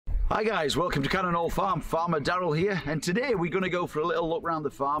Hi guys, welcome to Cannon Hall Farm. Farmer Darrell here, and today we're going to go for a little look around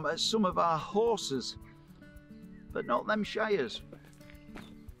the farm at some of our horses, but not them shires.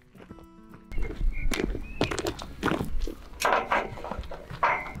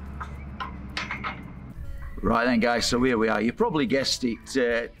 Right then guys, so here we are. You probably guessed it,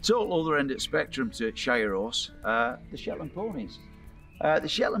 total other end of the spectrum to shire horse, the Shetland Ponies. The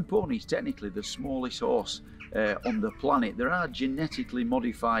Shetland Ponies, technically the smallest horse on the planet. There are genetically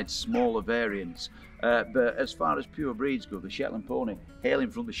modified smaller variants, but as far as pure breeds go, the Shetland Pony, hailing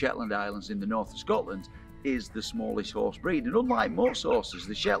from the Shetland Islands in the north of Scotland, is the smallest horse breed. And unlike most horses,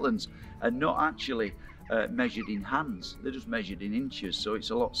 the Shetlands are not actually measured in hands, they're just measured in inches, so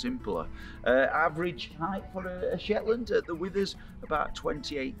it's a lot simpler. Average height for a Shetland at the withers, about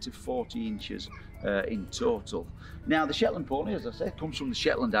 28 to 40 inches in total. Now the Shetland pony, as I said, comes from the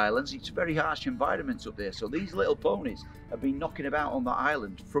Shetland Islands. It's a very harsh environment up there, so these little ponies have been knocking about on the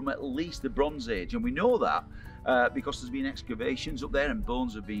island from at least the Bronze Age, and we know that because there's been excavations up there and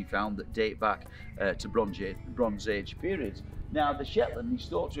bones have been found that date back to Bronze Age periods. Now the Shetland is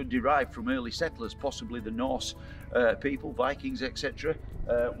thought to have derived from early settlers, possibly the Norse people, Vikings, etc.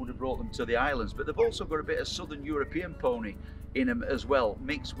 Would have brought them to the islands, but they've also got a bit of Southern European pony in them as well,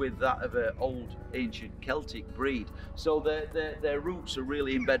 mixed with that of an old ancient Celtic breed. So their roots are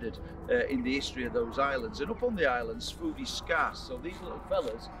really embedded in the history of those islands. And up on the islands, food is scarce, so these little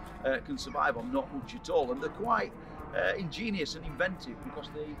fellas can survive on not much at all, and they're quite ingenious and inventive because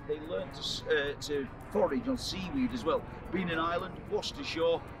they learn to forage on seaweed as well. Being an island, washed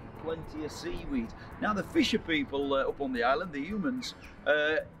ashore, plenty of seaweed. Now the fisher people up on the island, the humans,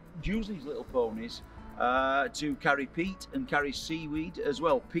 use these little ponies to carry peat and carry seaweed as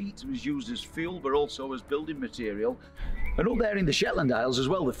well. Peat was used as fuel but also as building material. And up there in the Shetland Isles as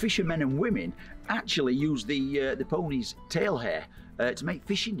well, the fishermen and women actually used the pony's tail hair to make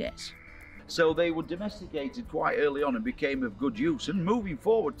fishing nets. So they were domesticated quite early on and became of good use. And moving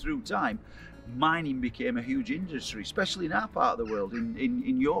forward through time, mining became a huge industry, especially in our part of the world,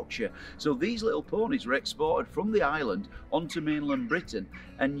 in Yorkshire. So these little ponies were exported from the island onto mainland Britain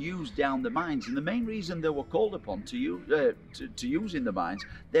and used down the mines. And the main reason they were called upon to use in the mines,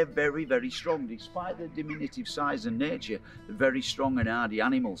 they're very, very strong. Despite their diminutive size and nature, they're very strong and hardy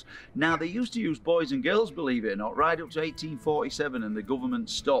animals. Now they used to use boys and girls, believe it or not, right up to 1847, and the government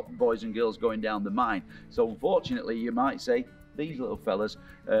stopped boys and girls going down the mine. So unfortunately, you might say, these little fellas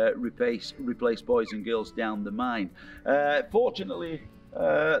replace boys and girls down the mine. Fortunately,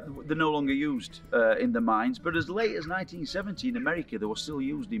 they're no longer used in the mines, but as late as 1970 in America, they were still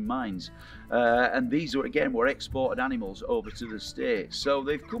used in mines. And these were exported animals over to the States. So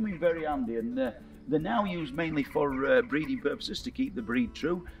they've come in very handy, and they're now used mainly for breeding purposes, to keep the breed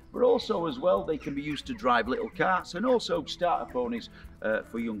true, but also as well they can be used to drive little carts and also starter ponies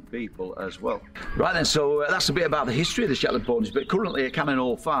for young people as well. Right then, so that's a bit about the history of the Shetland ponies, but currently at Cannon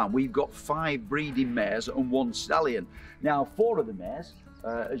Hall Farm we've got 5 breeding mares and 1 stallion. Now 4 of the mares,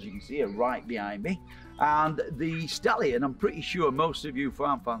 as you can see, are right behind me, and the stallion, I'm pretty sure most of you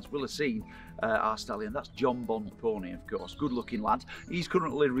farm fans will have seen our stallion. That's John Bond's pony, of course, good looking lad. He's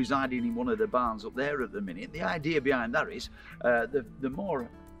currently residing in one of the barns up there at the minute. The idea behind that is the more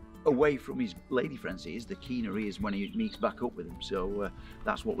away from his lady friends he is, the keener he is when he meets back up with them. So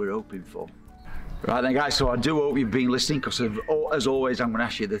that's what we're hoping for. Right then guys, so I do hope you've been listening, because as always I'm going to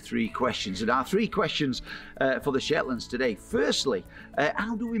ask you the 3 questions. And our 3 questions for the Shetlands today. Firstly,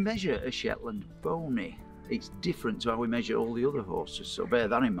 how do we measure a Shetland pony? It's different to how we measure all the other horses, so bear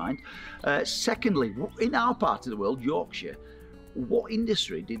that in mind. Secondly, in our part of the world, Yorkshire, what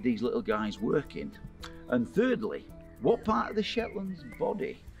industry did these little guys work in? And thirdly, what part of the Shetland's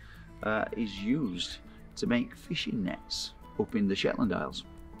body is used to make fishing nets up in the Shetland Isles?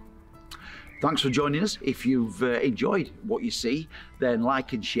 Thanks for joining us. If you've enjoyed what you see, then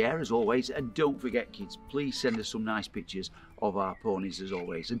like and share as always, and don't forget kids, please send us some nice pictures of our ponies as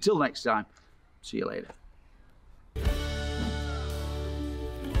always. Until next time, see you later.